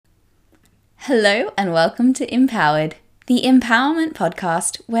Hello and welcome to Empowered, the empowerment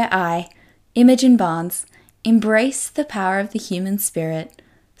podcast where I, Imogen Barnes, embrace the power of the human spirit,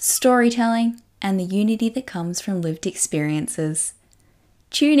 storytelling, and the unity that comes from lived experiences.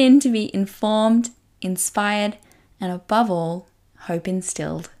 Tune in to be informed, inspired, and above all, hope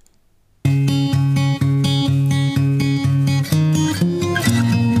instilled.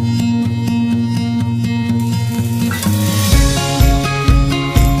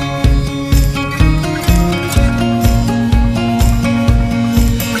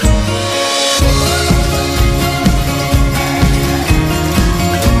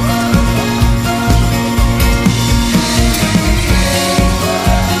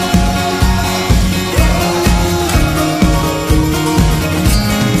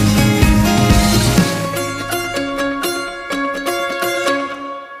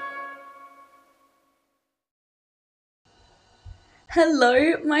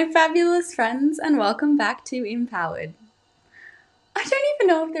 Hello, my fabulous friends, and welcome back to Empowered. I don't even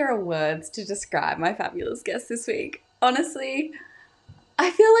know if there are words to describe my fabulous guest this week. Honestly, I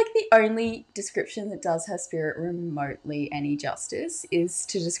feel like the only description that does her spirit remotely any justice is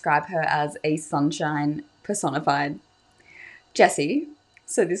to describe her as a sunshine personified. Jessie,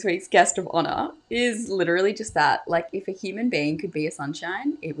 so this week's guest of honor, is literally just that. Like, if a human being could be a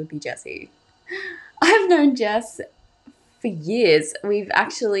sunshine, it would be Jessie. I've known Jess for years. We've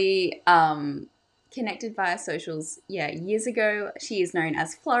actually connected via socials, years ago. She is known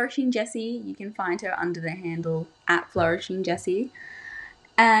as Flourishing Jessie. You can find her under the handle at Flourishing Jessie.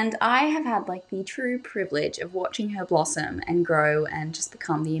 And I have had like the true privilege of watching her blossom and grow and just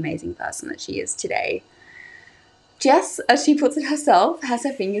become the amazing person that she is today. Jess, as she puts it herself, has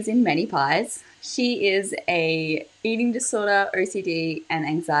her fingers in many pies. She is a eating disorder, OCD, and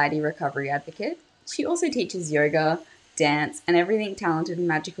anxiety recovery advocate. She also teaches yoga, dance, and everything talented and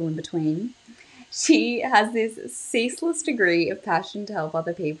magical in between. She has this ceaseless degree of passion to help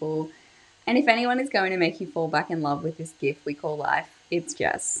other people. And if anyone is going to make you fall back in love with this gift we call life, it's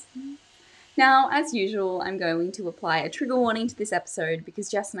Jess. Now, as usual, I'm going to apply a trigger warning to this episode because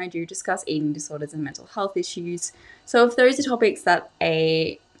Jess and I do discuss eating disorders and mental health issues. So if those are topics that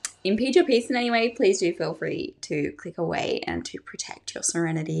impede your peace in any way, please do feel free to click away and to protect your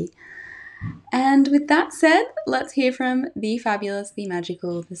serenity. And with that said, let's hear from the fabulous, the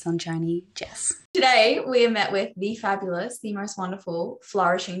magical, the sunshiny Jess. Today, we are met with the fabulous, the most wonderful,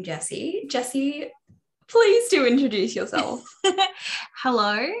 flourishing Jessie. Jessie, please do introduce yourself.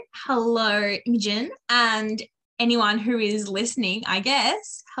 Hello, Imogen, and anyone who is listening, I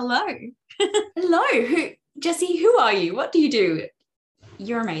guess. Hello. Hello. Jessie, who are you? What do you do?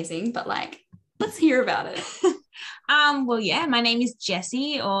 You're amazing, but let's hear about it. My name is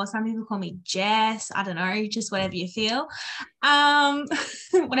Jessie, or some people call me Jess. I don't know, just whatever you feel.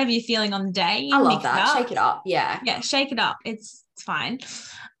 Whatever you're feeling on the day. I love that. Shake it up. Yeah. Yeah, shake it up. It's fine.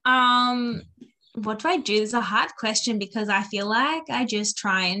 What do I do? It's a hard question because I feel like I just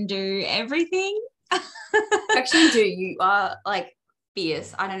try and do everything. Actually, you do. You are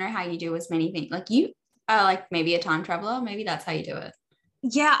fierce. I don't know how you do as many things. You are maybe a time traveler. Maybe that's how you do it.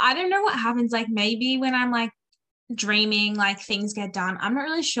 Yeah, I don't know what happens. Maybe when I'm dreaming, things get done. I'm not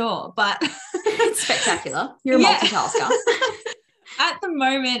really sure, but it's spectacular. You're a multitasker. At the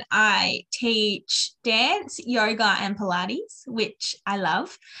moment, I teach dance, yoga, and Pilates, which I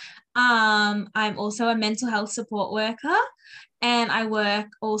love. I'm also a mental health support worker, and I work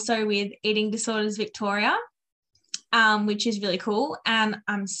also with Eating Disorders Victoria, which is really cool. And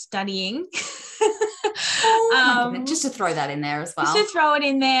I'm studying. Just to throw that in there as well. Just to throw it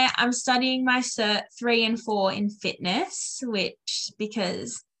in there, I'm studying my Cert 3 and 4 in fitness,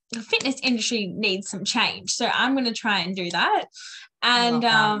 because the fitness industry needs some change. So I'm going to try and do that. And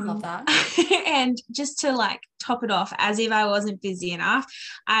love that. And just to top it off, as if I wasn't busy enough,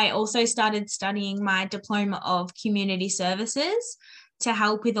 I also started studying my diploma of community services to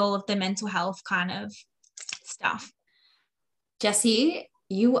help with all of the mental health kind of stuff. Jessie,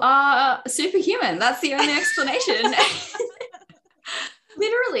 you are superhuman. That's the only explanation.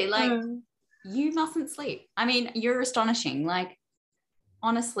 Literally, you mustn't sleep. I mean, you're astonishing.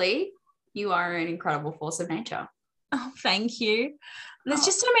 Honestly, you are an incredible force of nature. Oh, thank you. There's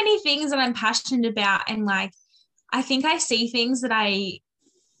just so many things that I'm passionate about, and I think I see things that I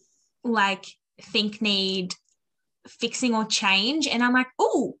think need fixing or change, and I'm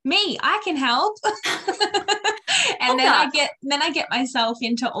oh, me, I can help. And then I get myself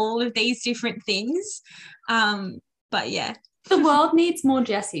into all of these different things. But yeah. The world needs more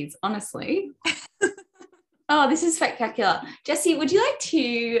Jessies, honestly. Oh, this is spectacular. Jessie, would you like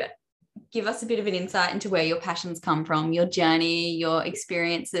to give us a bit of an insight into where your passions come from, your journey, your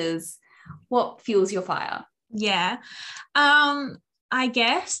experiences, What fuels your fire? Yeah. I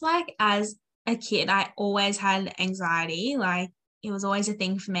guess like as a kid, I always had anxiety. Like it was always a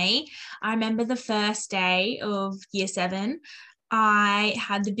thing for me. I remember the first day of year 7, I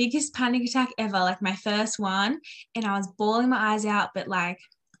had the biggest panic attack ever, like my first one, and I was bawling my eyes out, but like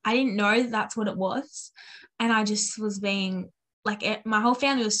I didn't know that that's what it was. And I just was being like, my whole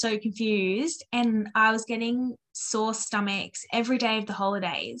family was so confused, and I was getting sore stomachs every day of the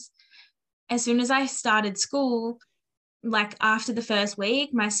holidays. As soon as I started school, like after the first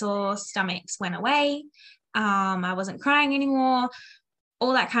week, my sore stomachs went away. I wasn't crying anymore,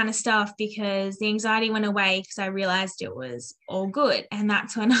 all that kind of stuff, because the anxiety went away because I realized it was all good. And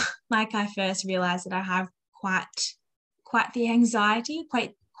that's when like I first realized that I have quite the anxiety,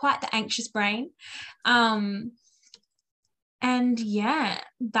 quite the anxious brain. And yeah,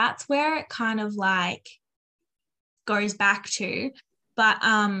 that's where it kind of like goes back to. But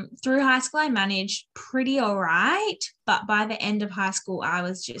through high school, I managed pretty all right. But by the end of high school, I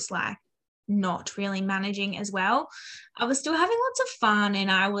was just like not really managing as well. I was still having lots of fun,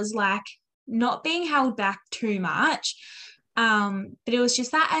 and I was like not being held back too much. But it was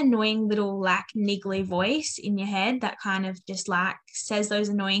just that annoying little like niggly voice in your head that kind of just like says those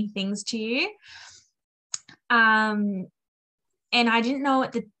annoying things to you. And I didn't know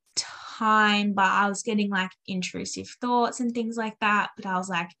at the time, but I was getting like intrusive thoughts and things like that. But I was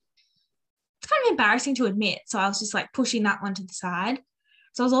like, it's kind of embarrassing to admit. So I was just like pushing that one to the side.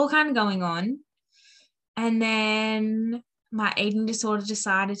 So it was all kind of going on. And then my eating disorder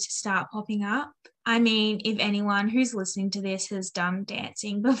decided to start popping up. I mean, if anyone who's listening to this has done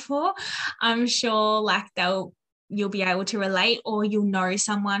dancing before, I'm sure like you'll be able to relate, or you'll know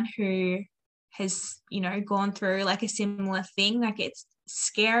someone who has, gone through like a similar thing. Like it's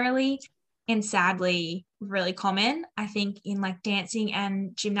scarily and sadly really common. I think in like dancing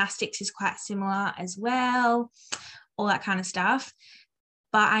and gymnastics is quite similar as well, all that kind of stuff.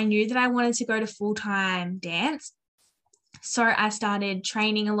 But I knew that I wanted to go to full-time dance. So I started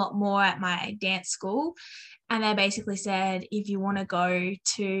training a lot more at my dance school. And they basically said, if you want to go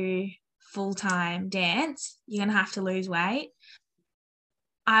to full-time dance, you're going to have to lose weight.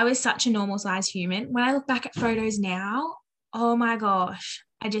 I was such a normal size human. When I look back at photos now, oh my gosh,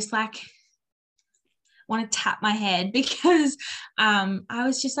 I just like want to tap my head because I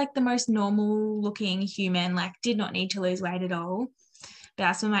was just like the most normal looking human, like did not need to lose weight at all. But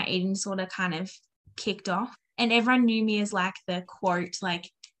that's when my eating disorder kind of kicked off. And everyone knew me as like the quote, like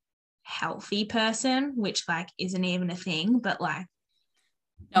healthy person, which like isn't even a thing, but like,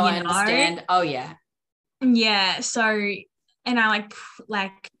 no, I understand. Oh yeah. Yeah. So, and I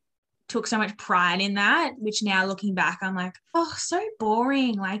like took so much pride in that, which now looking back, I'm like, oh, so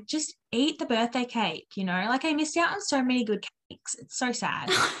boring. Like just eat the birthday cake, like I missed out on so many good cakes. It's so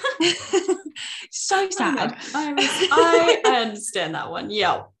sad. So sad. I understand that one.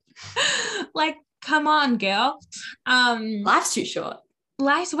 Yeah. Like, come on, girl. Life's too short.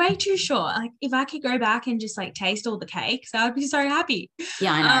 Life's way too short. Like if I could go back and just like taste all the cakes, I would be so happy.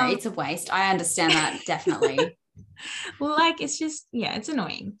 Yeah, I know. It's a waste. I understand that definitely. Like it's just, yeah, it's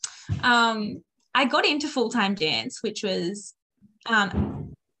annoying. I got into full-time dance, which was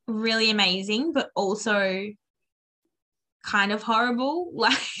really amazing, but also kind of horrible.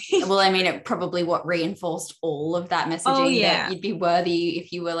 Like, well, I mean, it probably reinforced all of that messaging that you'd be worthy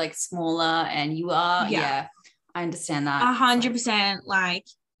if you were like smaller, and you are. Yeah, I understand that. 100%. Like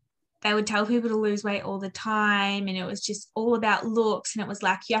they would tell people to lose weight all the time, and it was just all about looks, and it was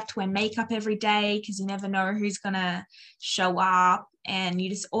like you have to wear makeup every day because you never know who's gonna show up, and you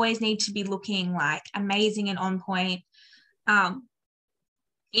just always need to be looking like amazing and on point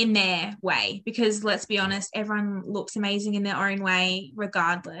in their way, because let's be honest, everyone looks amazing in their own way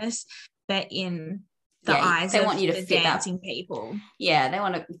regardless, but in the eyes they of want you to the fit dancing that. People. Yeah, they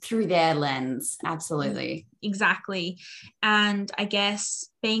want to through their lens. Absolutely. Exactly. And I guess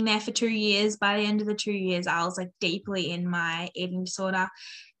being there for 2 years, by the end of the 2 years, I was like deeply in my eating disorder,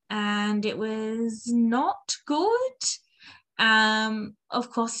 and it was not good. Of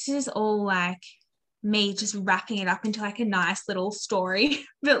course, this is all like me just wrapping it up into like a nice little story,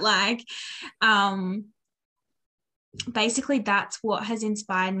 but like basically that's what has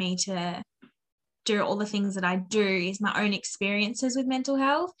inspired me to do all the things that I do, is my own experiences with mental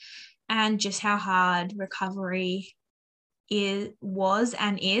health and just how hard recovery was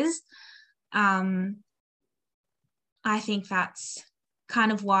and is. I think that's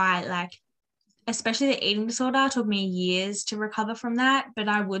kind of why, like, especially the eating disorder took me years to recover from that, but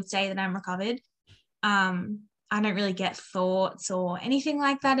I would say that I'm recovered. I don't really get thoughts or anything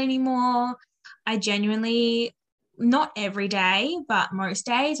like that anymore. I genuinely not every day, but most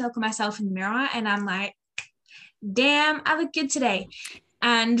days I look at myself in the mirror and I'm like, damn, I look good today.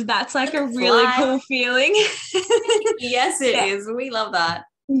 And that's like a really cool feeling. Yes, it is. We love that.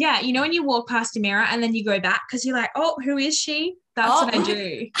 Yeah, you know when you walk past a mirror and then you go back because you're like, oh, who is she? That's what I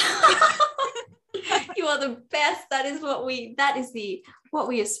do. You are the best. That is what we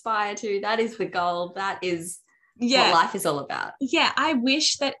aspire to. That is the goal. That is what life is all about. Yeah, I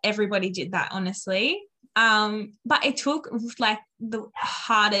wish that everybody did that, honestly. But it took like the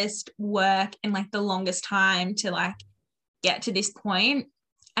hardest work and like the longest time to like get to this point.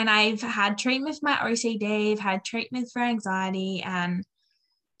 And I've had treatment for my OCD, I've had treatment for anxiety, and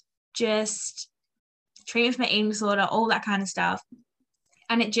just treatment for my eating disorder, all that kind of stuff.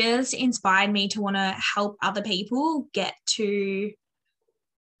 And it just inspired me to want to help other people get to,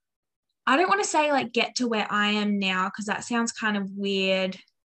 I don't want to say like get to where I am now, because that sounds kind of weird.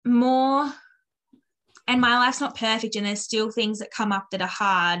 More, and my life's not perfect and there's still things that come up that are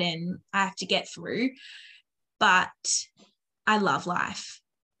hard and I have to get through, but I love life.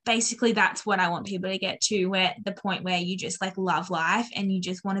 Basically, that's what I want people to get to, where the point where you just like love life and you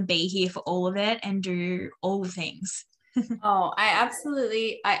just want to be here for all of it and do all the things. Oh, I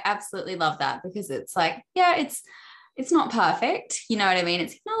absolutely love that, because it's like, yeah, it's not perfect. You know what I mean?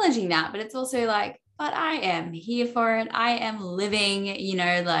 It's acknowledging that, but it's also like, but I am here for it. I am living, you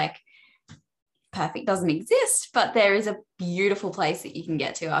know, like perfect doesn't exist, but there is a beautiful place that you can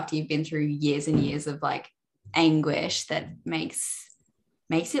get to after you've been through years and years of like anguish that makes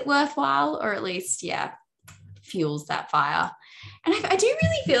it worthwhile, or at least, yeah, fuels that fire. And I do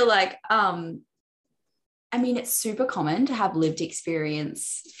really feel like, I mean, it's super common to have lived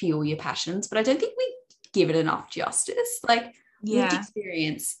experience fuel your passions, but I don't think we give it enough justice. Like, lived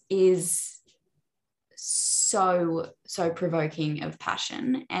experience is so provoking of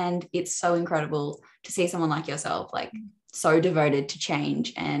passion, and it's so incredible to see someone like yourself, like so devoted to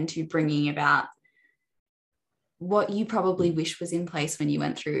change and to bringing about what you probably wish was in place when you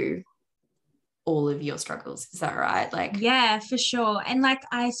went through all of your struggles. Is that right? Like, yeah, for sure. And like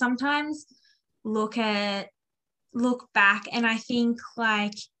I sometimes look back and I think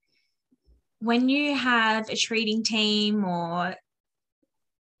like when you have a treating team, or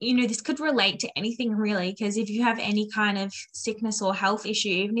you know, this could relate to anything really, because if you have any kind of sickness or health issue,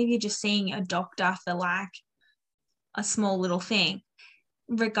 even if you're just seeing a doctor for like a small little thing,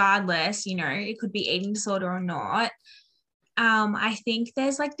 regardless, you know, it could be eating disorder or not. I think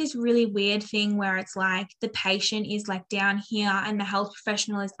there's like this really weird thing where it's like the patient is like down here and the health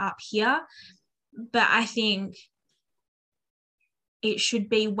professional is up here. But I think it should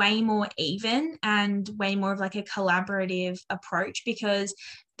be way more even and way more of like a collaborative approach, because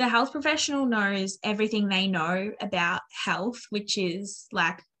the health professional knows everything they know about health, which is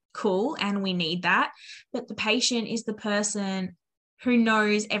like cool, and we need that. But the patient is the person who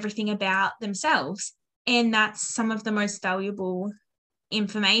knows everything about themselves, and that's some of the most valuable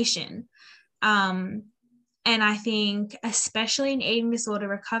information. And I think especially in eating disorder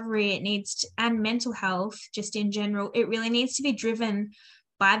recovery, it needs to, and mental health just in general, it really needs to be driven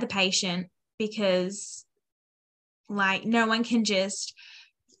by the patient, because like no one can just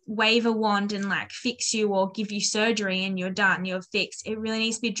wave a wand and like fix you or give you surgery and you're done, you're fixed. It really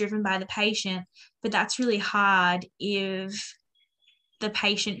needs to be driven by the patient, but that's really hard if the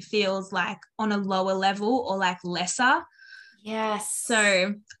patient feels like on a lower level or like lesser. Yes.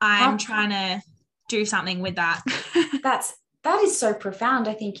 So I'm trying to do something with that. that is so profound.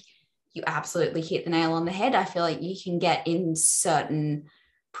 I think you absolutely hit the nail on the head. I feel like you can get in certain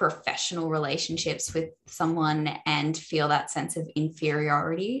professional relationships with someone and feel that sense of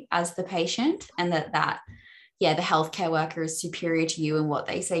inferiority as the patient, and that the healthcare worker is superior to you and what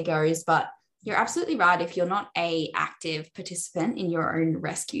they say goes. But you're absolutely right. If you're not a active participant in your own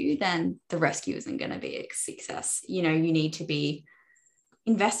rescue, then the rescue isn't going to be a success. You know, you need to be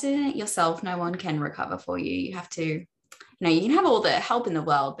invested in it yourself. No one can recover for you. You have to, you know, you can have all the help in the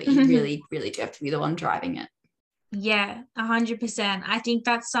world, but you really, really do have to be the one driving it. Yeah, 100%. I think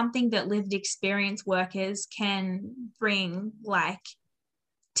that's something that lived experience workers can bring like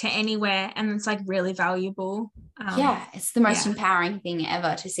to anywhere, and it's like really valuable. It's the most empowering thing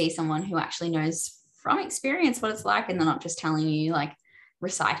ever to see someone who actually knows from experience what it's like, and they're not just telling you like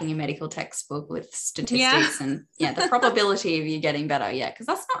reciting a medical textbook with statistics and the probability of you getting better. Yeah, because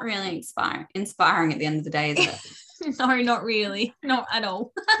that's not really inspiring at the end of the day, is it? No, not really. Not at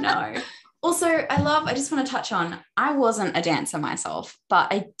all. No. Also, I just want to touch on, I wasn't a dancer myself,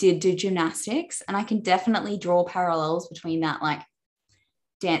 but I did do gymnastics, and I can definitely draw parallels between that, like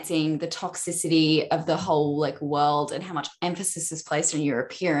dancing, the toxicity of the whole like world and how much emphasis is placed on your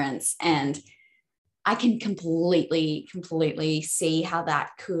appearance, and I can completely see how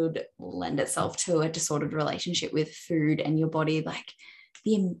that could lend itself to a disordered relationship with food and your body. Like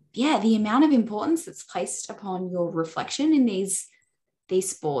the amount of importance that's placed upon your reflection in these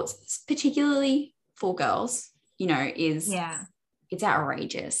sports, particularly for girls, you know, is it's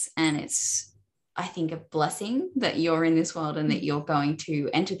outrageous. And it's, I think, a blessing that you're in this world and that you're going to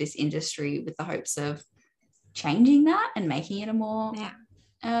enter this industry with the hopes of changing that and making it a more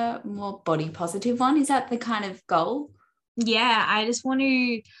body positive one. Is that the kind of goal? Yeah, I just want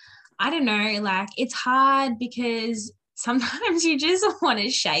to, I don't know, like it's hard because sometimes you just want to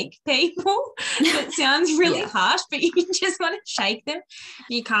shake people. It sounds really harsh, but you just want to shake them.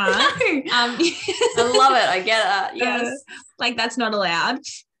 You can't. I love it. I get that. Yes. Like that's not allowed.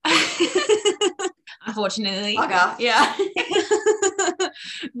 Unfortunately. Okay. Yeah.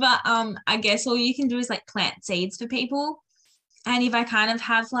 But I guess all you can do is like plant seeds for people. And if I kind of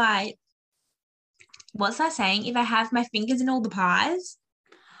have like, what's that saying? If I have my fingers in all the pies.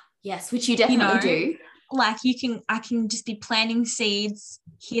 Yes, which you definitely do. Like I can just be planting seeds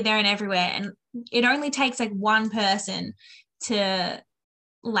here, there, and everywhere. And it only takes like one person to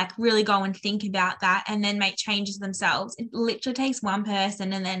like really go and think about that and then make changes themselves. It literally takes one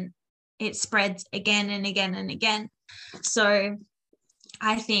person and then it spreads again and again and again. So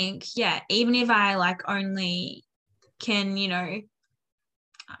I think, even if I like only can, you know,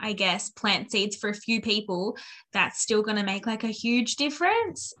 I guess plant seeds for a few people, that's still going to make like a huge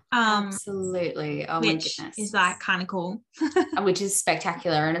difference. Absolutely. Oh my goodness. Which is like kind of cool. Which is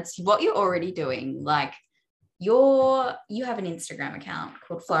spectacular. And it's what you're already doing. Like you have an Instagram account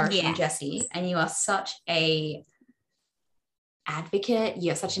called Flourishing Jessie, and you are such a advocate.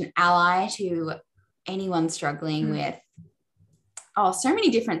 You're such an ally to anyone struggling with so many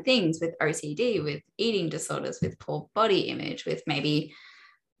different things, with OCD, with eating disorders, with poor body image, with maybe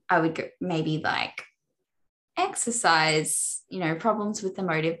like exercise, you know, problems with the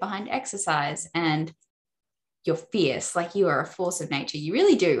motive behind exercise. And you're fierce, like you are a force of nature. You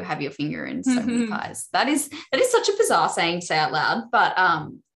really do have your finger in so many pies. That is such a bizarre saying to say out loud, but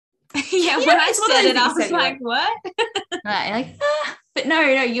when I said it, I was like, what? But no,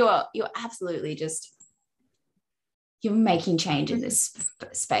 you're absolutely just, you're making change in this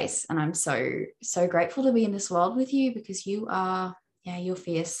space. And I'm so grateful to be in this world with you, because you are, you're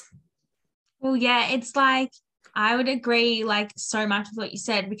fierce. Well, it's like, I would agree like so much with what you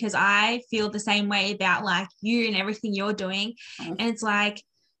said, because I feel the same way about like you and everything you're doing. And it's like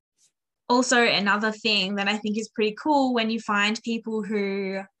also another thing that I think is pretty cool when you find people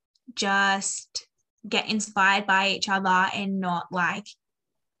who just get inspired by each other and not like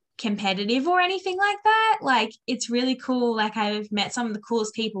competitive or anything like that. Like it's really cool. Like I've met some of the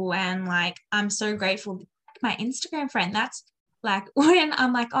coolest people, and like I'm so grateful. My Instagram friend, that's like when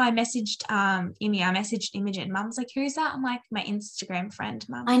I'm like, I messaged Imogen. Mum's like, who's that? I'm like, my Instagram friend,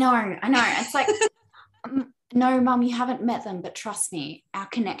 Mum. I know. It's like, no, Mum, you haven't met them, but trust me, our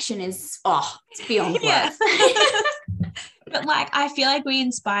connection is, it's beyond words. But like, I feel like we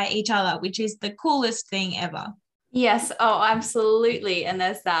inspire each other, which is the coolest thing ever. Yes. Oh, absolutely. And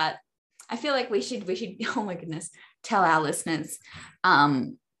there's that. I feel like we should, oh my goodness, tell our listeners,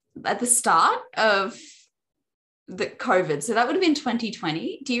 at the start of the COVID, so that would have been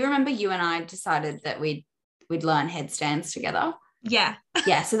 2020. Do you remember you and I decided that we'd learn headstands together? Yeah.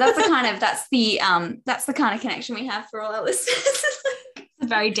 So that's the kind of connection we have for all our listeners. A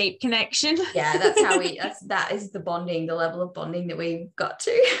very deep connection. Yeah, that is the bonding, the level of bonding that we got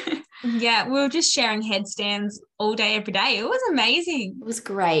to. Yeah, we were just sharing headstands all day, every day. It was amazing. It was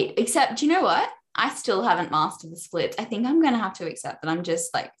great. Except, do you know what? I still haven't mastered the splits. I think I'm going to have to accept that I'm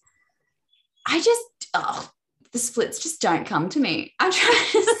just like, the splits just don't come to me. I'm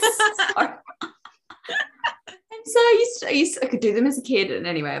trying I could do them as a kid, and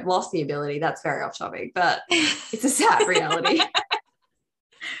anyway, I've lost the ability. That's very off topic, but it's a sad reality.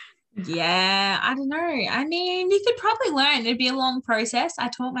 Yeah, I don't know. I mean, you could probably learn. It'd be a long process. I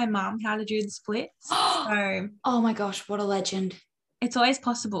taught my mum how to do the splits. So oh my gosh, what a legend. It's always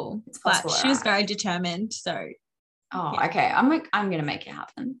possible. It's possible. But she was very determined. So okay. I'm gonna make it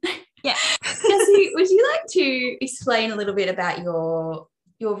happen. Yeah. Jessie, would you like to explain a little bit about your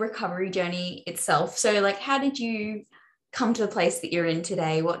recovery journey itself? So like, how did you come to the place that you're in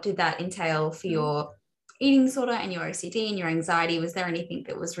today? What did that entail for your eating disorder and your OCD and your anxiety? Was there anything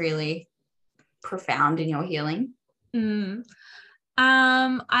that was really profound in your healing?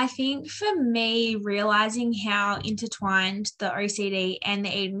 I think for me, realizing how intertwined the OCD and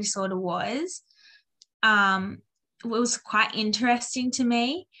the eating disorder was quite interesting to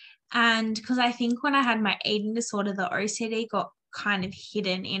me. And because I think when I had my eating disorder, the OCD got kind of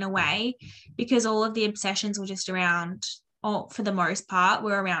hidden in a way, because all of the obsessions were just around, or for the most part,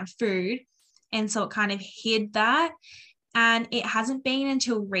 were around food. And so it kind of hid that. And it hasn't been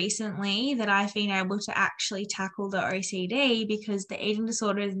until recently that I've been able to actually tackle the OCD, because the eating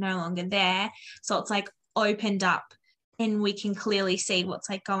disorder is no longer there. So it's like opened up and we can clearly see what's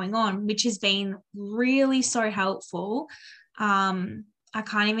like going on, which has been really so helpful. I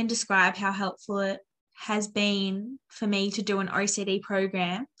can't even describe how helpful it has been for me to do an OCD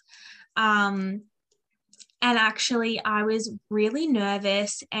program. And actually, I was really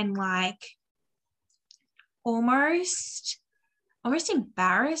nervous and like almost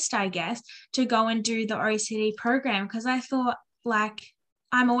embarrassed, I guess, to go and do the OCD program, because I thought, like,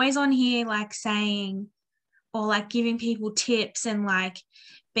 I'm always on here like saying, or like giving people tips and like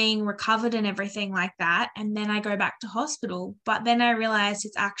being recovered and everything like that. And then I go back to hospital. But then I realized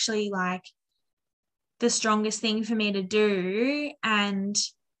it's actually like the strongest thing for me to do. And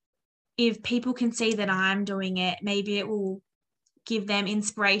if people can see that I'm doing it, maybe it will give them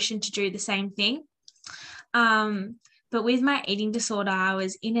inspiration to do the same thing. But with my eating disorder, I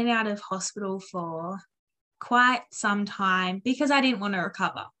was in and out of hospital for quite some time because I didn't want to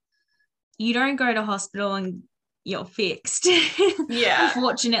recover. You don't go to hospital and you're fixed. Yeah.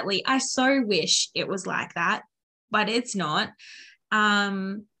 Unfortunately, I so wish it was like that, but it's not.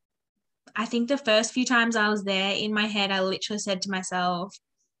 I think the first few times I was there, in my head, I literally said to myself,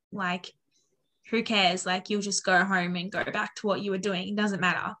 like, who cares? Like, you'll just go home and go back to what you were doing. It doesn't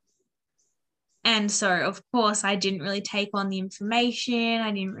matter. And so, of course, I didn't really take on the information.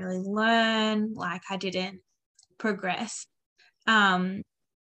 I didn't really learn. Like, I didn't progress.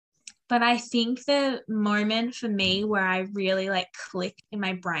 But I think the moment for me where I really like clicked in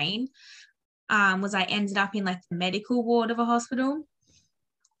my brain was I ended up in like the medical ward of a hospital,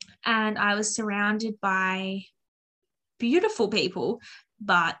 and I was surrounded by beautiful people,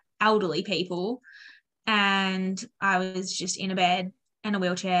 but elderly people. And I was just in a bed and a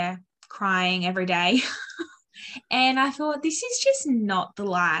wheelchair crying every day. And I thought, this is just not the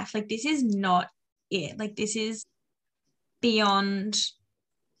life. Like, this is not it. Like, this is beyond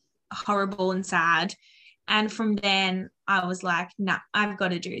horrible and sad. And from then I was like, nah, I've got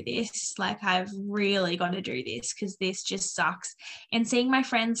to do this. Like, I've really got to do this because this just sucks. And seeing my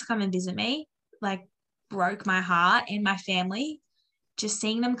friends come and visit me, like, broke my heart, and my family, just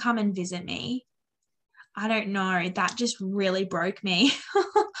seeing them come and visit me, I don't know, that just really broke me.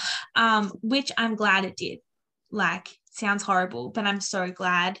 Which I'm glad it did. Like, sounds horrible, but I'm so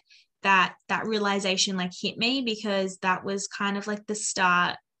glad that that realization like hit me, because that was kind of like the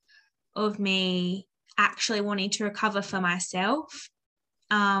start of me actually wanting to recover for myself.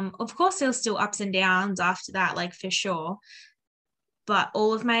 Of course, there was still ups and downs after that, like, for sure. But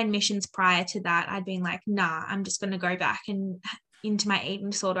all of my admissions prior to that, I'd been like, nah, I'm just going to go back and into my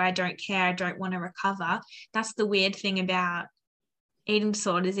eating disorder. I don't care. I don't want to recover. That's the weird thing about eating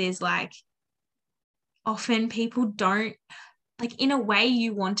disorders, is like, often people don't, like, in a way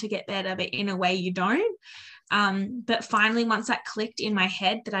you want to get better, but in a way you don't. But finally, once that clicked in my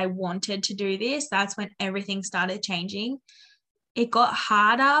head that I wanted to do this, that's when everything started changing. It got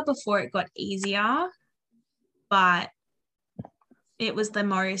harder before it got easier, but it was the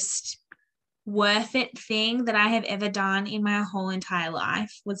most worth it thing that I have ever done in my whole entire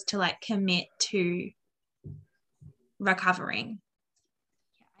life, was to like commit to recovering.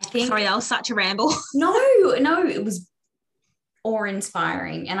 I think, sorry, that was such a ramble. No, it was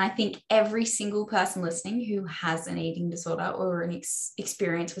awe-inspiring. And I think every single person listening who has an eating disorder or an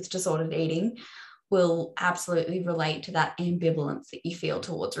experience with disordered eating will absolutely relate to that ambivalence that you feel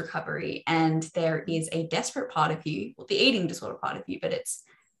towards recovery. And there is a desperate part of you, well, the eating disorder part of you, but it's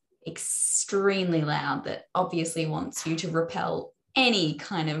extremely loud, that obviously wants you to repel any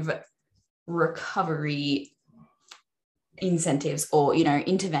kind of recovery incentives or,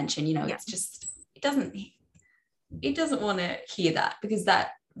 intervention. It's just, it doesn't want to hear that, because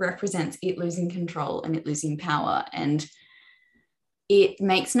that represents it losing control and it losing power. And it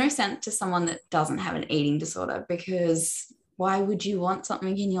makes no sense to someone that doesn't have an eating disorder, because why would you want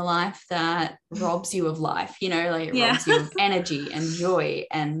something in your life that robs you of life? Robs you of energy and joy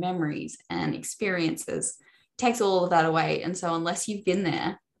and memories and experiences, takes all of that away. And so unless you've been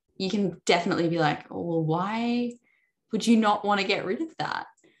there, you can definitely be like, oh, well, why would you not want to get rid of that?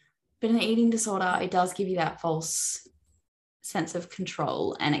 But an eating disorder, it does give you that false sense of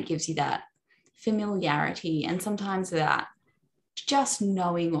control, and it gives you that familiarity, and sometimes that just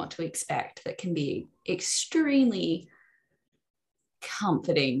knowing what to expect, that can be extremely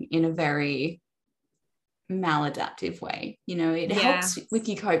comforting in a very maladaptive way. You know, it Yeah. helps with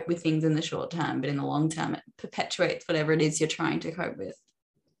you cope with things in the short term, but in the long term, it perpetuates whatever it is you're trying to cope with.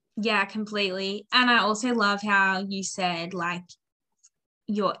 Yeah, completely. And I also love how you said like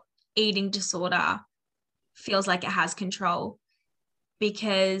your eating disorder feels like it has control,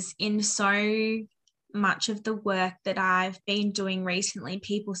 because in so much of the work that I've been doing recently,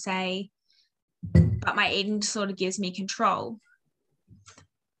 people say, but my eating disorder gives me control.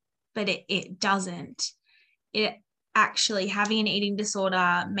 But it doesn't. It actually, having an eating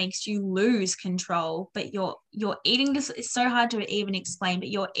disorder makes you lose control, but your eating it's so hard to even explain, but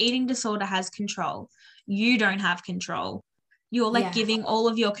your eating disorder has control. You don't have control. You're like giving all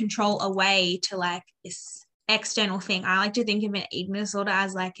of your control away to like this external thing. I like to think of an eating disorder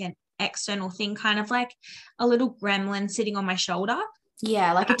as like an external thing, kind of like a little gremlin sitting on my shoulder.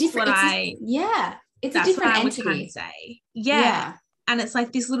 Yeah, like that's a different, it's a that's what different I would kind of entity. say. Yeah. And it's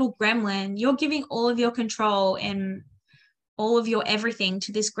like this little gremlin. You're giving all of your control and all of your everything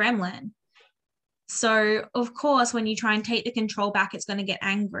to this gremlin. So, of course, when you try and take the control back, it's going to get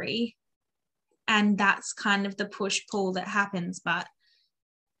angry. And that's kind of the push-pull that happens. But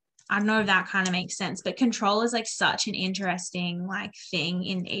I don't know if that kind of makes sense. But control is like such an interesting like thing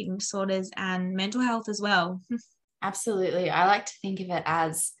in eating disorders and mental health as well. Absolutely. I like to think of it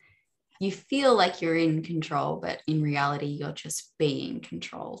as you feel like you're in control, but in reality, you're just being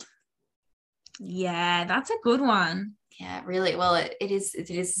controlled. Yeah, that's a good one. Yeah, really. Well, it is,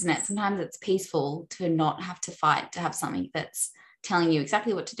 isn't it? Sometimes it's peaceful to not have to fight, to have something that's telling you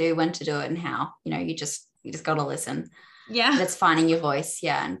exactly what to do, when to do it, and how. You know, you just got to listen. Yeah. But it's finding your voice,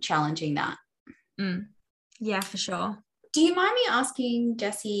 and challenging that. Yeah, for sure. Do you mind me asking,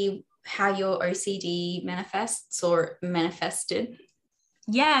 Jessie, how your OCD manifests or manifested?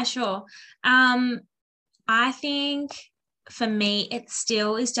 Yeah, sure. I think for me, it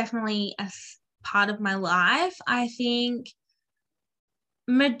still is definitely a part of my life. I think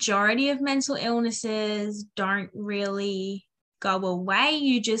majority of mental illnesses don't really go away.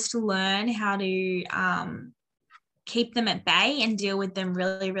 You just learn how to keep them at bay and deal with them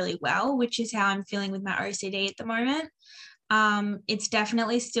really, really well, which is how I'm feeling with my OCD at the moment. It's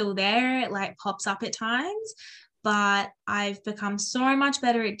definitely still there. It like pops up at times, but I've become so much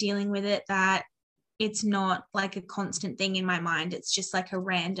better at dealing with it that it's not like a constant thing in my mind. It's just like a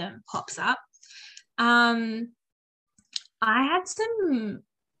random pops up. I had some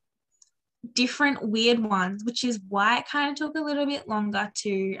different weird ones, which is why it kind of took a little bit longer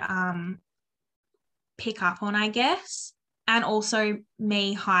to pick up on, I guess. And also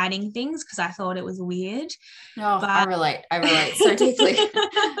me hiding things because I thought it was weird. Oh, but I relate so deeply.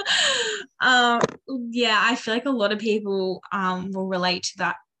 Yeah, I feel like a lot of people will relate to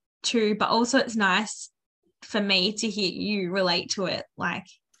that too, but also it's nice for me to hear you relate to it. Like,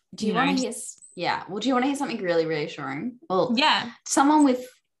 do you want to hear? Yeah. Well, do you want to hear something really reassuring? Well, yeah, someone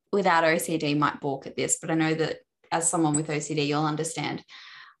without OCD might balk at this, but I know that as someone with OCD, you'll understand.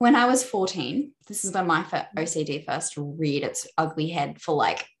 When I was 14, this is when my OCD first reared its ugly head for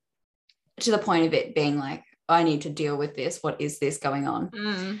like, to the point of it being like, I need to deal with this. What is this going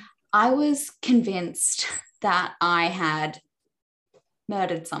on? I was convinced that I had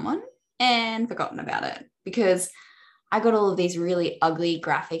murdered someone and forgotten about it, because I got all of these really ugly,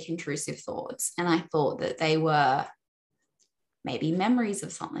 graphic, intrusive thoughts. And I thought that they were maybe memories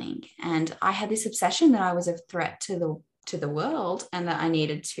of something. And I had this obsession that I was a threat to the world and that I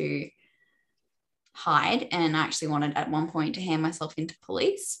needed to hide. And I actually wanted at one point to hand myself into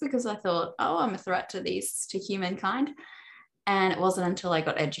police because I thought, oh, I'm a threat to humankind. And it wasn't until I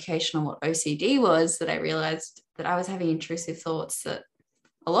got education on what OCD was that I realized that I was having intrusive thoughts, that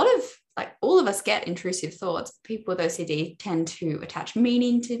a lot of, like, all of us get intrusive thoughts. People with OCD tend to attach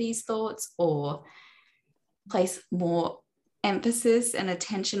meaning to these thoughts or place more emphasis and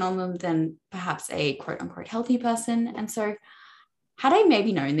attention on them than perhaps a quote unquote healthy person. And so had I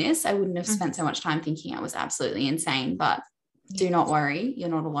maybe known this, I wouldn't have spent so much time thinking I was absolutely insane. But do not worry, you're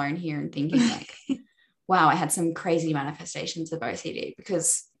not alone here in thinking like, wow, I had some crazy manifestations of OCD,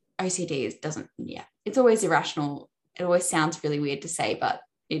 because OCD it's always irrational. It always sounds really weird to say, but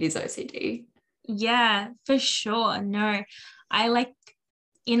it is OCD. Yeah, for sure. No, I like,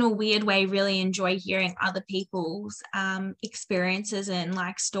 in a weird way, really enjoy hearing other people's experiences and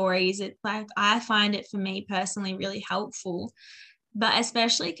like stories. It's like, I find it for me personally really helpful, but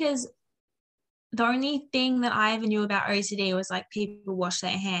especially because the only thing that I ever knew about OCD was like people wash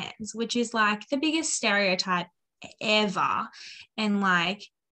their hands, which is like the biggest stereotype ever. And like,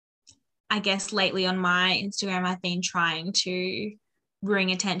 I guess lately on my Instagram, I've been trying to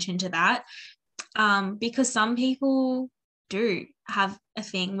bring attention to that, because some people do have a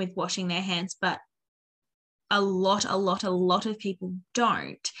thing with washing their hands, but a lot of people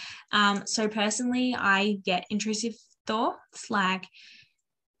don't. So personally, I get intrusive thoughts, like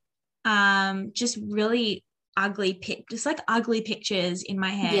just really ugly pictures in my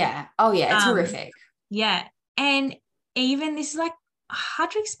head. Yeah. Oh yeah, it's horrific. Yeah. And even this is like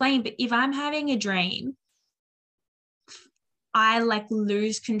hard to explain, but if I'm having a dream, I like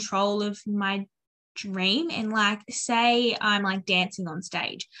lose control of my dream, and like say I'm like dancing on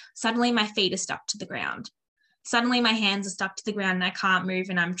stage, suddenly my feet are stuck to the ground, suddenly my hands are stuck to the ground and I can't move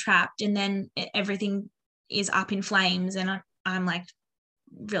and I'm trapped, and then everything is up in flames and I'm like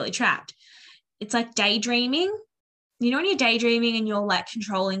really trapped. It's like daydreaming. You know when you're daydreaming and you're like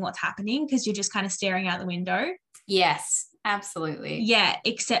controlling what's happening because you're just kind of staring out the window? Yes, absolutely. Yeah,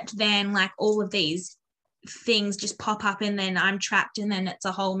 except then like all of these things just pop up and then I'm trapped and then it's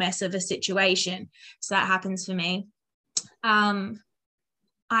a whole mess of a situation. So that happens for me.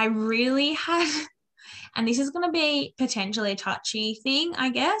 I really had, and this is going to be potentially a touchy thing, I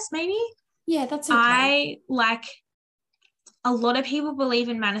guess, maybe. Yeah, that's okay. I like, a lot of people believe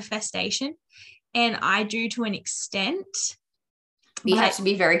in manifestation, and I do to an extent. You have to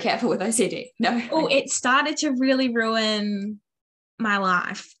be very careful with OCD. No. Oh, it started to really ruin my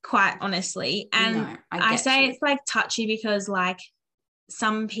life, quite honestly. And No, I say it's like touchy because like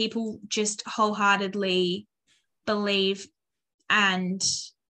some people just wholeheartedly believe and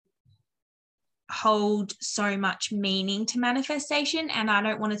hold so much meaning to manifestation, and I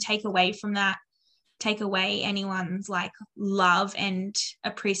don't want to take away anyone's like love and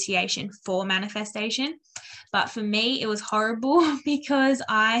appreciation for manifestation. But for me, it was horrible because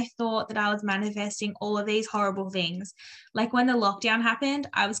I thought that I was manifesting all of these horrible things. Like when the lockdown happened,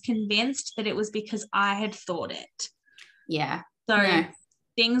 I was convinced that it was because I had thought it. Yeah. So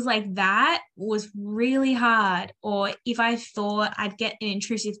things like that was really hard. Or if I thought, I'd get an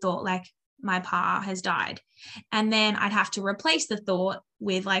intrusive thought like my pa has died, and then I'd have to replace the thought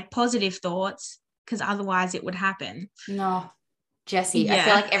with like positive thoughts because otherwise it would happen. No, Jessie, I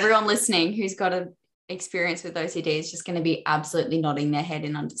feel like everyone listening who's got an experience with OCD is just going to be absolutely nodding their head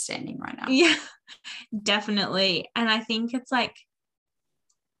in understanding right now. Yeah, definitely. And I think it's like,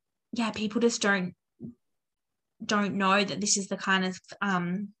 yeah, people just don't know that this is the kind of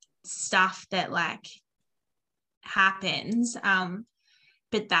stuff that like happens.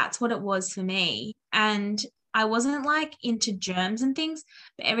 But that's what it was for me. And I wasn't like into germs and things,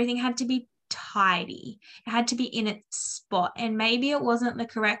 but everything had to be tidy. It had to be in its spot. And maybe it wasn't the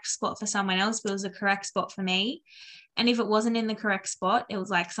correct spot for someone else, but it was the correct spot for me. And if it wasn't in the correct spot, it was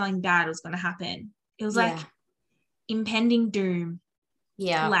like something bad was going to happen. It was like impending doom.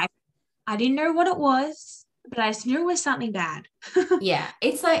 Yeah. Like I didn't know what it was, but I just knew it was something bad. Yeah.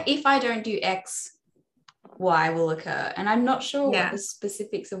 It's like, if I don't do X, Y will occur. And I'm not sure what the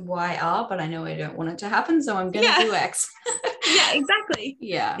specifics of Y are, but I know I don't want it to happen. So I'm going to do X. Yeah, exactly.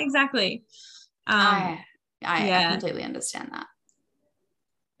 Yeah. Exactly. I completely understand that.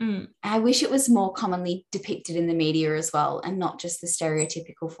 Mm. I wish it was more commonly depicted in the media as well, and not just the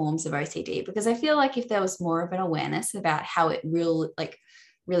stereotypical forms of OCD, because I feel like if there was more of an awareness about how it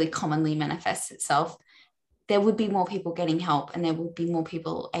really commonly manifests itself, there would be more people getting help, and there would be more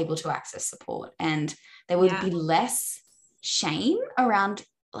people able to access support, and there would be less shame around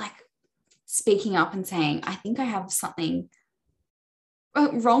like speaking up and saying, I think I have something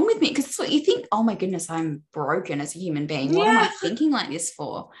wrong with me, because it's what you think, oh my goodness, I'm broken as a human being, what am I thinking like this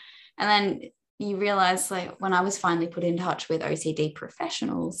for? And then you realize, like, when I was finally put in touch with OCD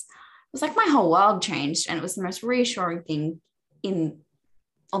professionals, it was like my whole world changed, and it was the most reassuring thing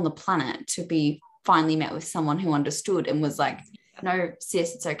on the planet to be finally met with someone who understood and was like, no,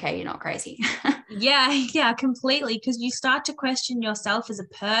 sis, it's okay, you're not crazy. Yeah, completely. Because you start to question yourself as a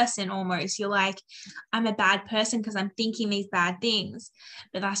person almost. You're like, I'm a bad person because I'm thinking these bad things.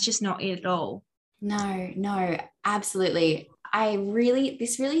 But that's just not it at all. No, absolutely.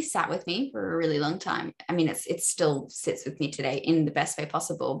 This really sat with me for a really long time. I mean, it still sits with me today in the best way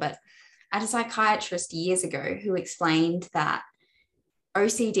possible. But I had a psychiatrist years ago who explained that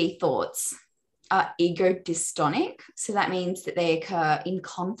OCD thoughts are ego dystonic. So that means that they occur in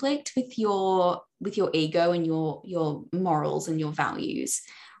conflict with your ego and your morals and your values,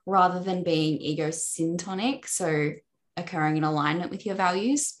 rather than being ego syntonic, so occurring in alignment with your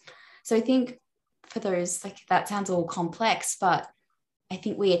values. So I think for those, like, that sounds all complex, but I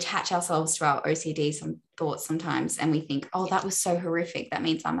think we attach ourselves to our OCD thoughts sometimes, and we think, oh, that was so horrific, that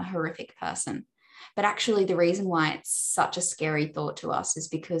means I'm a horrific person. But actually, the reason why it's such a scary thought to us is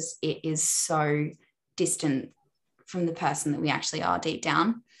because it is so distant from the person that we actually are deep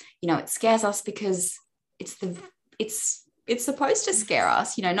down. You know, it scares us because it's it's supposed to scare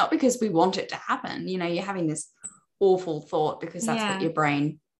us, you know, not because we want it to happen. You know, you're having this awful thought because that's what your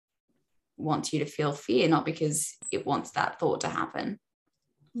brain wants you to feel fear, not because it wants that thought to happen.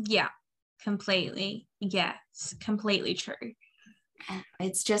 Yeah, completely. Yeah, it's completely true.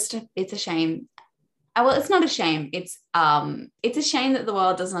 It's just it's a shame. Well, it's not a shame. It's a shame that the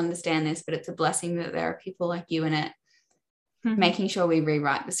world doesn't understand this, but it's a blessing that there are people like you in it, making sure we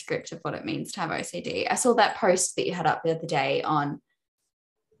rewrite the script of what it means to have OCD. I saw that post that you had up the other day on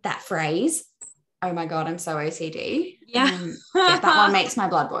that phrase, oh my God, I'm so OCD. Yeah. Yeah, that one makes my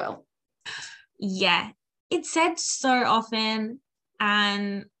blood boil. Yeah, it's said so often,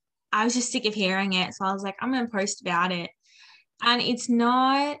 and I was just sick of hearing it. So I was like, I'm going to post about it. And it's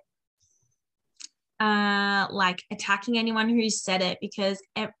not like attacking anyone who's said it, because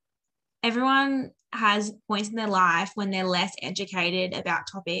everyone has points in their life when they're less educated about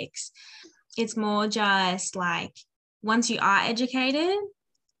topics. It's more just like, once you are educated,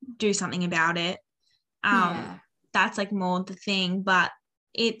 do something about it. That's like more the thing. But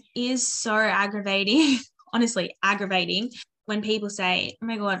it is so aggravating, honestly aggravating, when people say, oh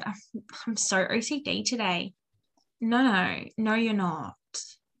my God, I'm so OCD today. No, you're not.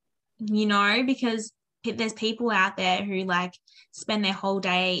 You know, because there's people out there who like spend their whole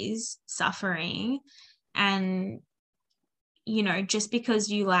days suffering, and you know, just because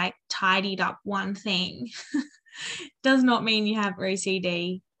you like tidied up one thing does not mean you have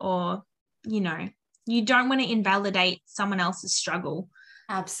OCD, or you know, you don't want to invalidate someone else's struggle.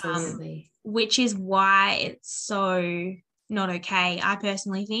 Absolutely. Which is why it's so not okay, I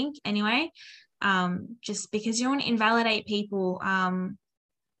personally think, anyway. Just because you don't want to invalidate people,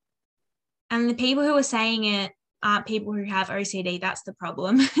 and the people who are saying it aren't people who have OCD. That's the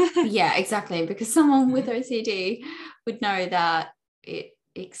problem. Yeah, exactly. Because someone with OCD would know that it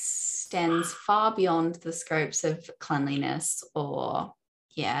extends far beyond the scopes of cleanliness or,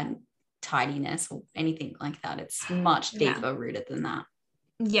 tidiness or anything like that. It's much deeper rooted than that.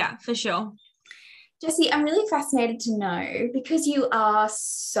 Yeah, for sure. Jessie, I'm really fascinated to know, because you are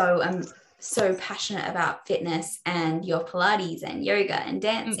so passionate about fitness and your Pilates and yoga and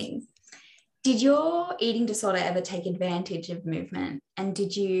dancing. Did your eating disorder ever take advantage of movement? And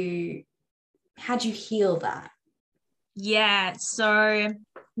how'd you heal that? Yeah, so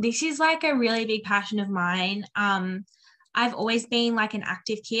this is like a really big passion of mine. I've always been like an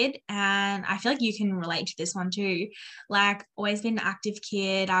active kid, and I feel like you can relate to this one too. Like, always been an active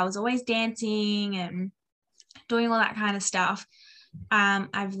kid. I was always dancing and doing all that kind of stuff.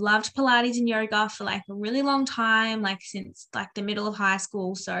 I've loved Pilates and yoga for like a really long time, like since like the middle of high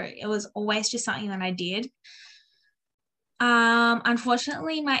school. So it was always just something that I did.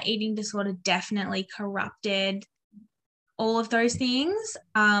 Unfortunately, my eating disorder definitely corrupted all of those things.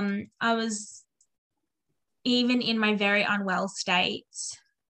 I was, even in my very unwell states,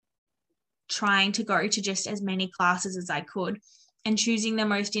 trying to go to just as many classes as I could, and choosing the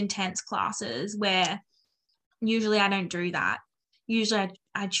most intense classes, where usually I don't do that. Usually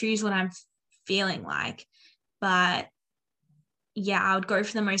I choose what I'm feeling like. But yeah, I would go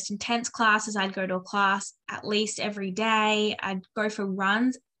for the most intense classes. I'd go to a class at least every day. I'd go for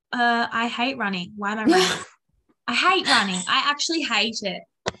runs. I hate running. Why am I running? I hate running. I actually hate it.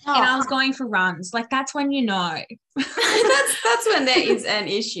 Oh. And I was going for runs. Like, that's when you know. that's when there is an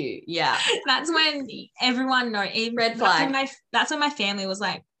issue. Yeah. That's when everyone knows. Red flag. That's when my family was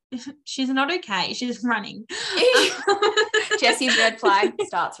like, she's not okay. She's running. Jessie's red flag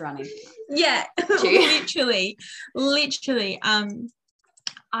starts running. Yeah, literally.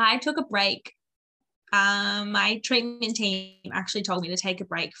 I took a break. My treatment team actually told me to take a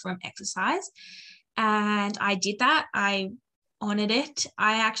break from exercise, and I did that. I honored it.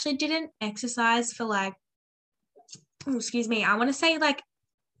 I actually didn't exercise for like, I want to say like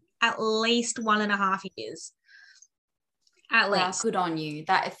at least 1.5 years. At least. Good on you.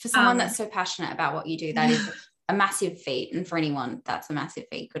 That, for someone that's so passionate about what you do, that is a massive feat. And for anyone, that's a massive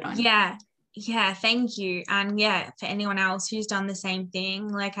feat. Good on you. Yeah, thank you. And yeah, for anyone else who's done the same thing,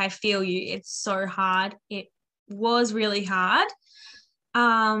 like, I feel you. It's so hard. It was really hard.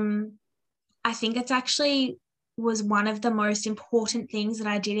 I think it's actually was one of the most important things that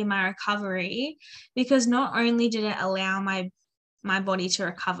I did in my recovery, because not only did it allow my body to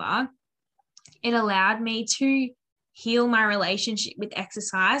recover, it allowed me to heal my relationship with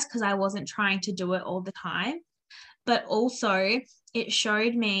exercise, because I wasn't trying to do it all the time. But also it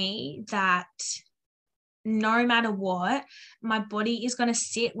showed me that no matter what, my body is going to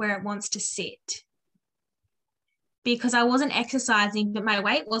sit where it wants to sit. Because I wasn't exercising, but my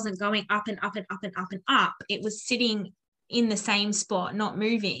weight wasn't going up and up and up and up and up. It was sitting in the same spot, not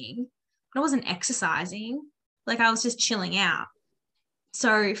moving. But I wasn't exercising. Like I was just chilling out.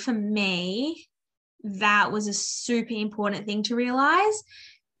 So for me, that was a super important thing to realize,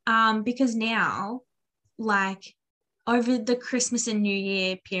 because now, like over the Christmas and New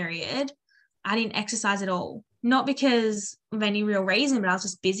Year period, I didn't exercise at all. Not because of any real reason, but I was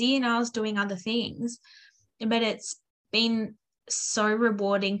just busy and I was doing other things. But it's been so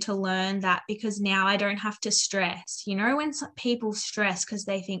rewarding to learn that, because now I don't have to stress. You know, when people stress because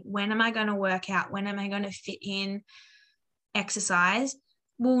they think, when am I going to work out? When am I going to fit in exercise?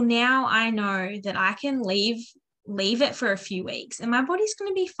 Well, now I know that I can leave it for a few weeks and my body's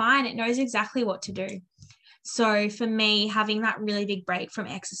going to be fine. It knows exactly what to do. So for me, having that really big break from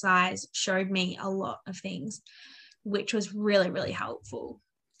exercise showed me a lot of things, which was really, really helpful.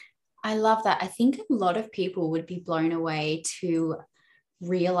 I love that. I think a lot of people would be blown away to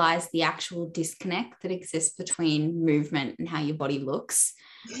realize the actual disconnect that exists between movement and how your body looks.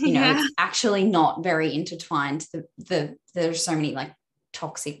 You know, it's actually not very intertwined. There's so many like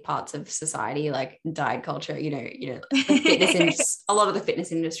toxic parts of society, like diet culture, the fitness a lot of the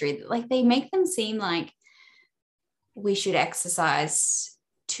fitness industry, like they make them seem like we should exercise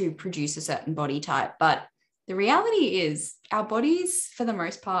to produce a certain body type. But the reality is our bodies, for the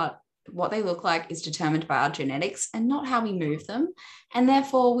most part, what they look like is determined by our genetics and not how we move them. And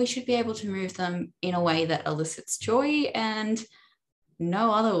therefore we should be able to move them in a way that elicits joy and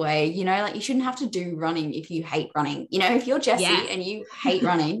no other way. Like you shouldn't have to do running if you hate running. If you're Jessie and you hate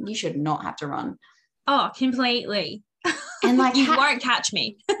running, you should not have to run. Oh, completely. And like you won't catch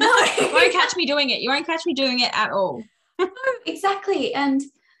me. No. You won't catch me doing it. You won't catch me doing it at all. Exactly. And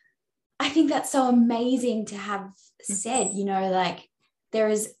I think that's so amazing to have said, like there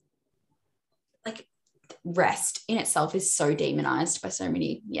is like rest in itself is so demonized by so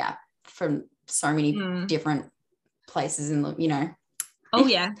many, from so many different places in the, Oh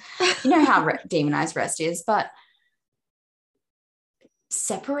yeah. You know how demonized rest is, but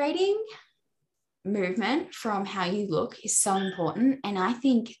separating movement from how you look is so important. And I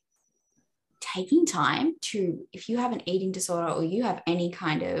think taking time to, if you have an eating disorder or you have any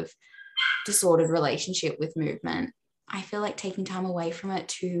kind of disordered relationship with movement, I feel like taking time away from it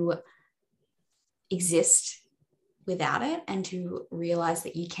to exist without it and to realize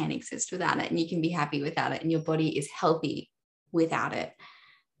that you can exist without it and you can be happy without it and your body is healthy without it.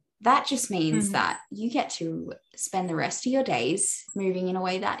 That just means that you get to spend the rest of your days moving in a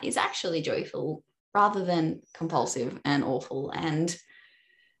way that is actually joyful rather than compulsive and awful and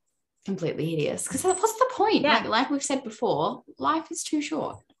completely hideous. Because what's the point? Yeah. Like we've said before, life is too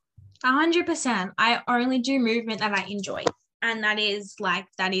short. 100%. I only do movement that I enjoy. And that is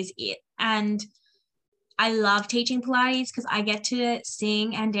it. And I love teaching Pilates because I get to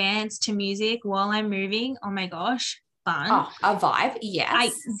sing and dance to music while I'm moving. Oh my gosh, fun. Oh, a vibe,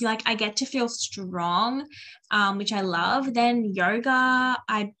 yes. I get to feel strong, which I love. Then yoga,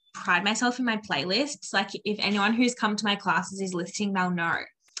 I pride myself in my playlists. Like if anyone who's come to my classes is listening, they'll know.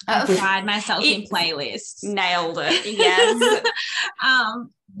 I pride myself in playlists. Nailed it, yes.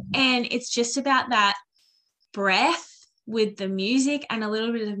 And it's just about that breath with the music and a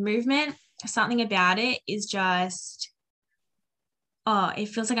little bit of movement. Something about it is just, it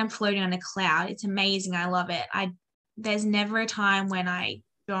feels like I'm floating on a cloud. It's amazing. I love it. There's never a time when I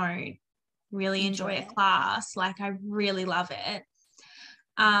don't really enjoy a class. Like I really love it.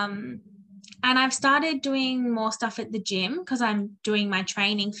 And I've started doing more stuff at the gym because I'm doing my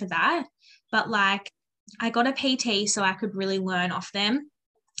training for that. But like I got a PT so I could really learn off them.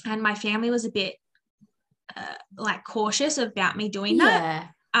 And my family was a bit cautious about me doing that,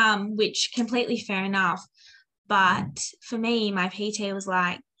 which completely fair enough. But for me, my PT was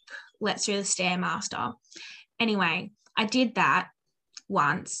like, let's do the Stairmaster. Anyway, I did that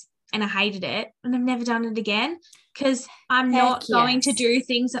once and I hated it and I've never done it again because I'm not going to do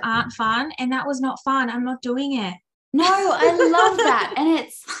things that aren't fun, and that was not fun. I'm not doing it. No, I love that. And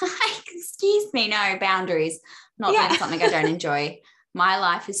it's like, excuse me, no boundaries. I'm not doing something I don't enjoy. My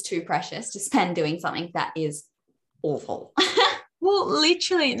life is too precious to spend doing something that is awful. Well,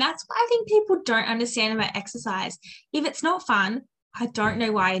 literally, that's what I think people don't understand about exercise. If it's not fun, I don't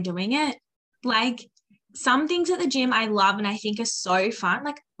know why you're doing it. Like some things at the gym I love and I think are so fun,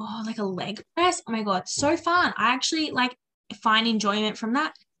 like a leg press. Oh my God, so fun. I actually find enjoyment from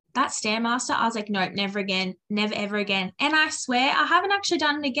that. That Stairmaster, I was like, no, never again, never ever again. And I swear I haven't actually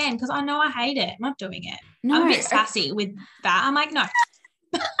done it again because I know I hate it. I'm not doing it. No, I'm a bit sassy with that. I'm like, no.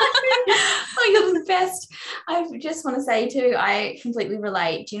 Oh, you're the best. I just want to say too, I completely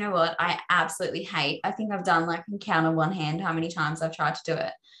relate. Do you know what I absolutely hate? I think I've done, like, count on one hand how many times I've tried to do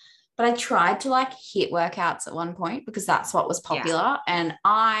it, but I tried to like hit workouts at one point because that's what was popular, and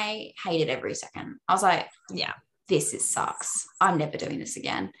I hated every second. I was like, yeah, this sucks. I'm never doing this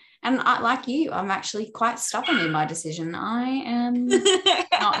again. And like you, I'm actually quite stubborn in my decision. I am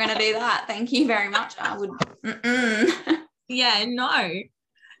not going to do that. Thank you very much. I would. Yeah, no.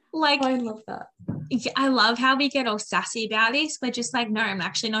 Like, I love that. I love how we get all sassy about this. We're just like, no, I'm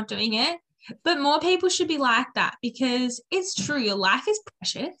actually not doing it. But more people should be like that, because it's true. Your life is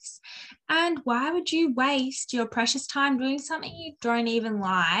precious. And why would you waste your precious time doing something you don't even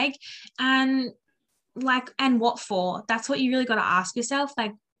like? And what for? That's what you really got to ask yourself.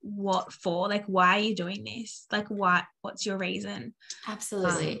 Like, what for? Like, why are you doing this? Like, what's your reason?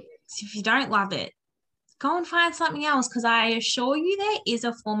 Absolutely. So if you don't love it, go and find something else, because I assure you there is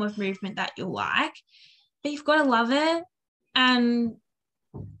a form of movement that you'll like, but you've got to love it, and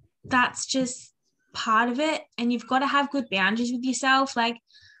that's just part of it. And you've got to have good boundaries with yourself. Like,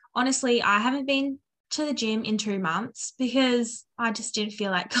 honestly, I haven't been to the gym in 2 months because I just didn't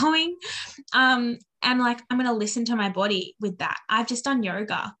feel like going. And like, I'm going to listen to my body with that. I've just done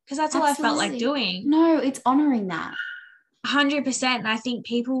yoga because that's all I felt like doing. No, it's honoring that. 100%. And I think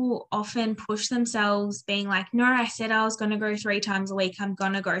people often push themselves being like, no, I said I was going to go 3 times a week. I'm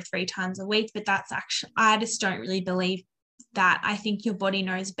going to go 3 times a week. But that's actually, I just don't really believe that. I think your body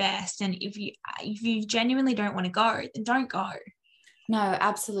knows best. And if you genuinely don't want to go, then don't go. No,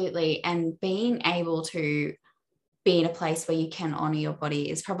 absolutely. And being able to be in a place where you can honor your body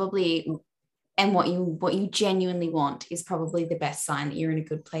is probably, and what you genuinely want is probably the best sign that you're in a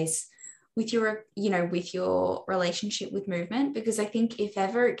good place with your, with your relationship with movement. Because I think if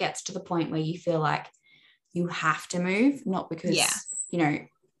ever it gets to the point where you feel like you have to move, not because,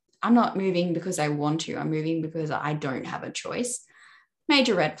 I'm not moving because I want to, I'm moving because I don't have a choice.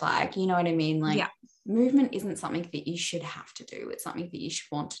 Major red flag, you know what I mean? Like, movement isn't something that you should have to do. It's something that you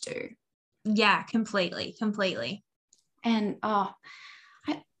should want to do. Yeah, completely. And I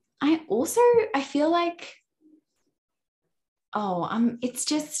feel like, it's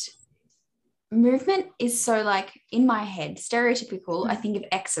just, movement is so like in my head, stereotypical. I think of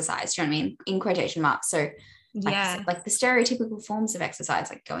exercise, do you know what I mean? In quotation marks. So like the stereotypical forms of exercise,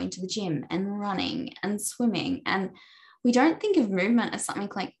 like going to the gym and running and swimming. And we don't think of movement as something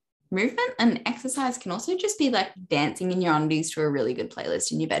like movement, and exercise can also just be like dancing in your undies to a really good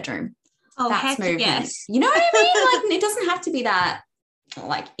playlist in your bedroom. Oh, that's movement. Yes. You know what I mean? Like, it doesn't have to be that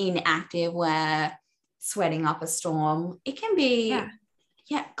like inactive where sweating up a storm. It can be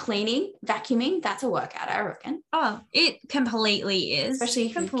cleaning, vacuuming. That's a workout, I reckon. Oh, it completely is. Especially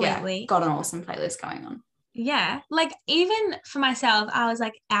if you've got an awesome playlist going on. Yeah, like even for myself, I was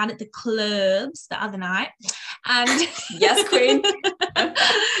like out at the clubs the other night, and yes, queen.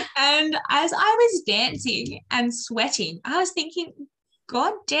 And as I was dancing and sweating, I was thinking,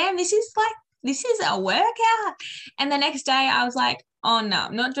 God damn, this is a workout. And the next day I was like, oh no,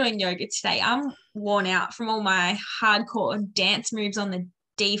 I'm not doing yoga today. I'm worn out from all my hardcore dance moves on the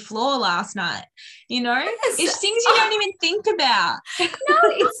D floor last night. Yes. It's things you don't even think about. No,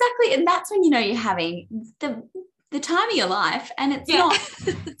 exactly. And that's when you're having the time of your life, and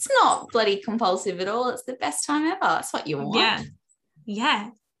it's not bloody compulsive at all. It's the best time ever. That's what you want. Yeah,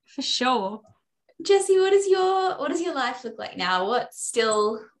 for sure. Jessie, what does your life look like now? What's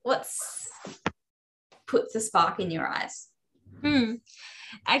puts a spark in your eyes?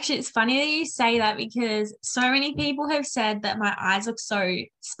 Actually, it's funny that you say that, because so many people have said that my eyes look so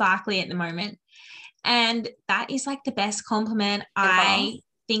sparkly at the moment. And that is like the best compliment I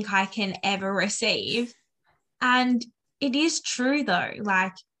think I can ever receive. And it is true though.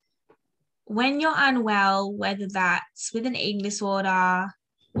 Like, when you're unwell, whether that's with an eating disorder,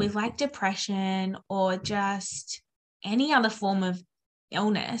 with like depression, or just any other form of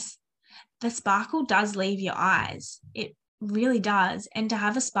illness, the sparkle does leave your eyes. It really does. And to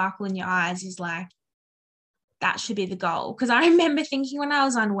have a sparkle in your eyes is like, that should be the goal. Because I remember thinking when I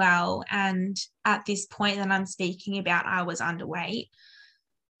was unwell, and at this point that I'm speaking about, I was underweight,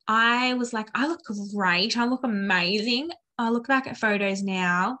 I was like, I look great, I look amazing. I look back at photos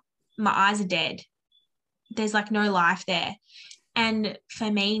now, my eyes are dead. There's like no life there. And for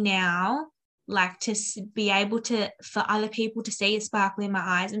me now, like, to be able to, for other people to see a sparkle in my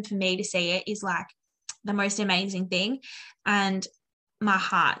eyes and for me to see it is like the most amazing thing. And my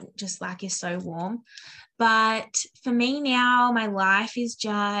heart just like is so warm. But for me now, my life is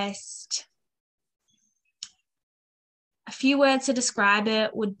just, a few words to describe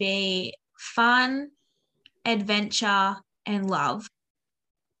it would be fun, adventure, and love.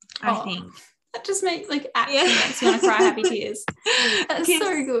 I think. That just makes makes you want to cry happy tears. That's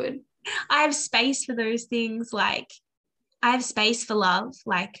so good. I have space for those things. Like, I have space for love.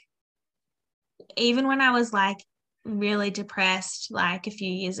 Like, even when I was like really depressed, like a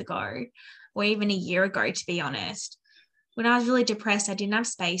few years ago, or even a year ago, to be honest, when I was really depressed, I didn't have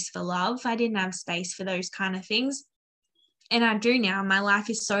space for love. I didn't have space for those kind of things. And I do now. My life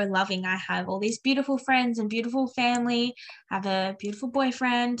is so loving. I have all these beautiful friends and beautiful family. I have a beautiful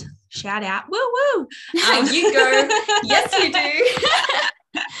boyfriend. Shout out. Woo woo. You go. Yes, you do.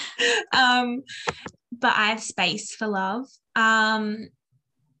 But I have space for love. I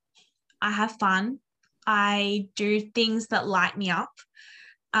have fun. I do things that light me up.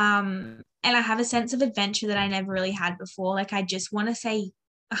 And I have a sense of adventure that I never really had before. Like, I just want to say,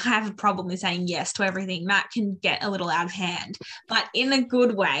 I have a problem with saying yes to everything. That can get a little out of hand, but in a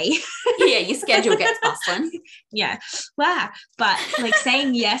good way. Yeah, your schedule gets bustling. Yeah. Wow. But like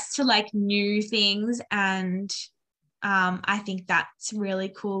saying yes to like new things, and I think that's really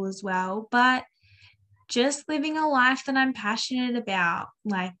cool as well. But just living a life that I'm passionate about,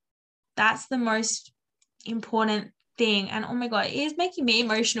 like, that's the most important thing. And oh my God, it is making me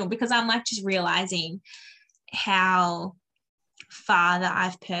emotional because I'm like just realizing how far that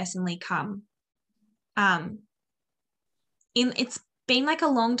I've personally come. It's been like a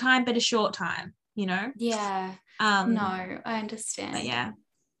long time, but a short time, you know? Yeah. No, I understand. But yeah.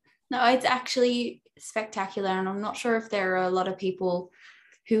 No, it's actually spectacular. And I'm not sure if there are a lot of people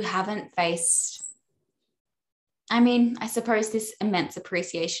who haven't faced, I mean, I suppose this immense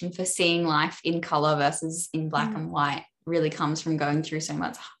appreciation for seeing life in color versus in black and white really comes from going through so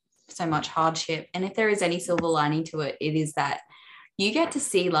much hardship. And if there is any silver lining to it, it is that you get to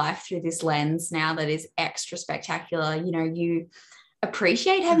see life through this lens now that is extra spectacular. You know, you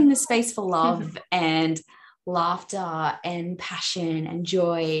appreciate having the space for love and laughter and passion and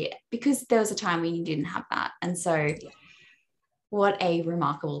joy, because there was a time when you didn't have that. And so what a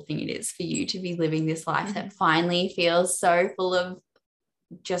remarkable thing it is for you to be living this life that finally feels so full of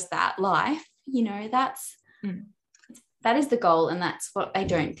just that life. You know, that is the goal. And that's what I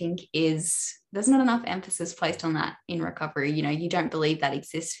don't think is, there's not enough emphasis placed on that in recovery. You know, you don't believe that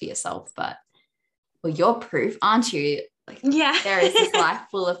exists for yourself, but well, you're proof, aren't you? Like, yeah, there is this life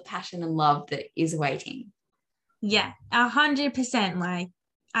full of passion and love that is waiting. Yeah, 100%. Like,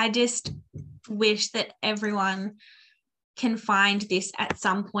 I just wish that everyone can find this at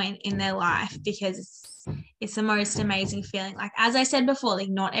some point in their life, because it's the most amazing feeling. Like, as I said before, like,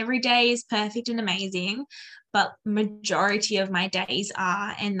 not every day is perfect and amazing, but majority of my days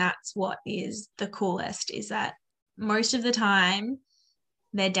are. And that's what is the coolest, is that most of the time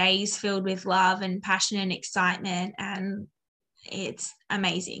they're days filled with love and passion and excitement, and it's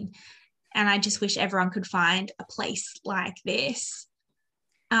amazing. And I just wish everyone could find a place like this.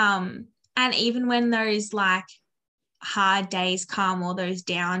 And even when those like hard days come or those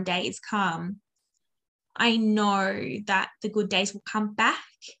down days come, I know that the good days will come back.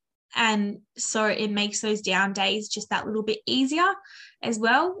 And so it makes those down days just that little bit easier as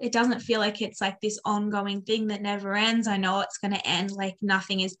well. It doesn't feel like it's like this ongoing thing that never ends. I know it's going to end. Like,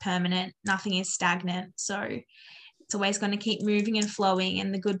 nothing is permanent, nothing is stagnant. So it's always going to keep moving and flowing,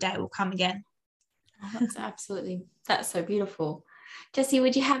 and the good day will come again. Oh, that's so beautiful. Jessie,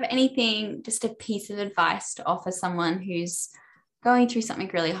 would you have anything, just a piece of advice to offer someone who's going through something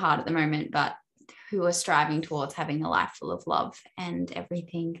really hard at the moment, but who are striving towards having a life full of love and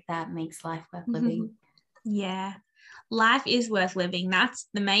everything that makes life worth living? Yeah, life is worth living. That's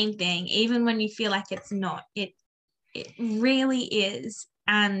the main thing. Even when you feel like it's not, it really is.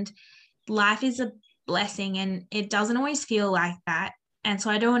 And life is a blessing, and it doesn't always feel like that. And so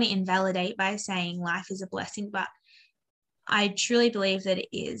I don't want to invalidate by saying life is a blessing, but I truly believe that it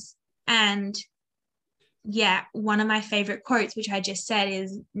is. And yeah, one of my favorite quotes, which I just said,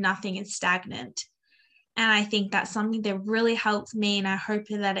 is nothing is stagnant. And I think that's something that really helps me, and I hope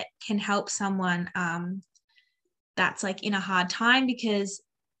that it can help someone that's like in a hard time, because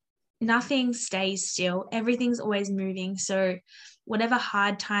nothing stays still. Everything's always moving. So whatever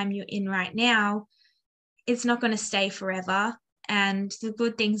hard time you're in right now, it's not going to stay forever, and the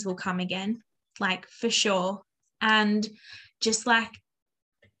good things will come again, like, for sure. And just like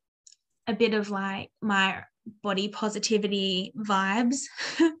a bit of like my body positivity vibes.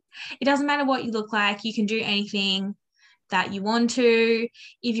 It doesn't matter what you look like. You can do anything that you want to.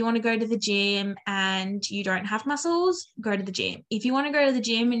 If you want to go to the gym and you don't have muscles, go to the gym. If you want to go to the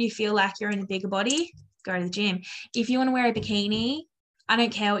gym and you feel like you're in a bigger body, go to the gym. If you want to wear a bikini, I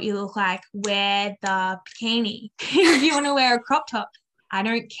don't care what you look like, wear the bikini. If you want to wear a crop top, I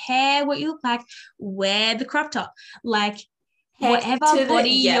don't care what you look like, wear the crop top. Like, whatever body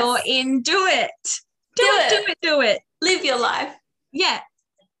you're in, do it. Do it. Live your life. Yeah.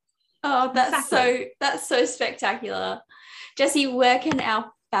 Oh, that's so spectacular. Jessie, where can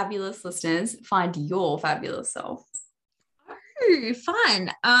our fabulous listeners find your fabulous self? Ooh,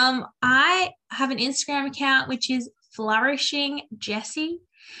 fun. I have an Instagram account which is Flourishing Jessie.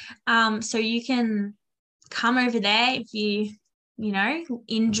 So you can come over there if you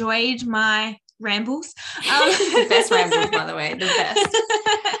enjoyed my rambles. The best rambles, by the way, the best.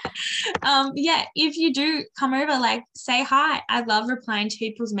 Yeah, if you do come over, like, say hi. I love replying to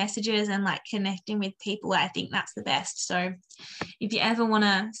people's messages and like connecting with people. I think that's the best. So if you ever want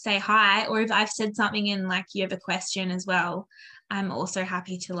to say hi, or if I've said something and like you have a question as well, I'm also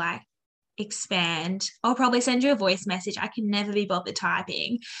happy to like expand. I'll probably send you a voice message. I can never be bothered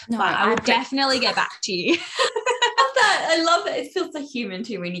typing, No, but I will definitely get back to you. I love that. It feels so human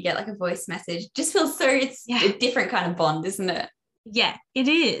too when you get like a voice message. Just feels so, it's a different kind of bond, isn't it? Yeah, it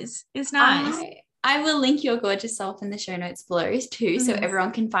is. It's nice. I will link your gorgeous self in the show notes below too, so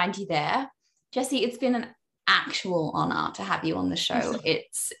everyone can find you there. Jessie, it's been an actual honor to have you on the show.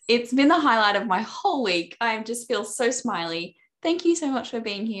 It's been the highlight of my whole week. I just feel so smiley. Thank you so much for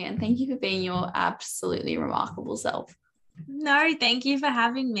being here, and thank you for being your absolutely remarkable self. No, thank you for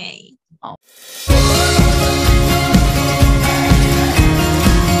having me. Oh.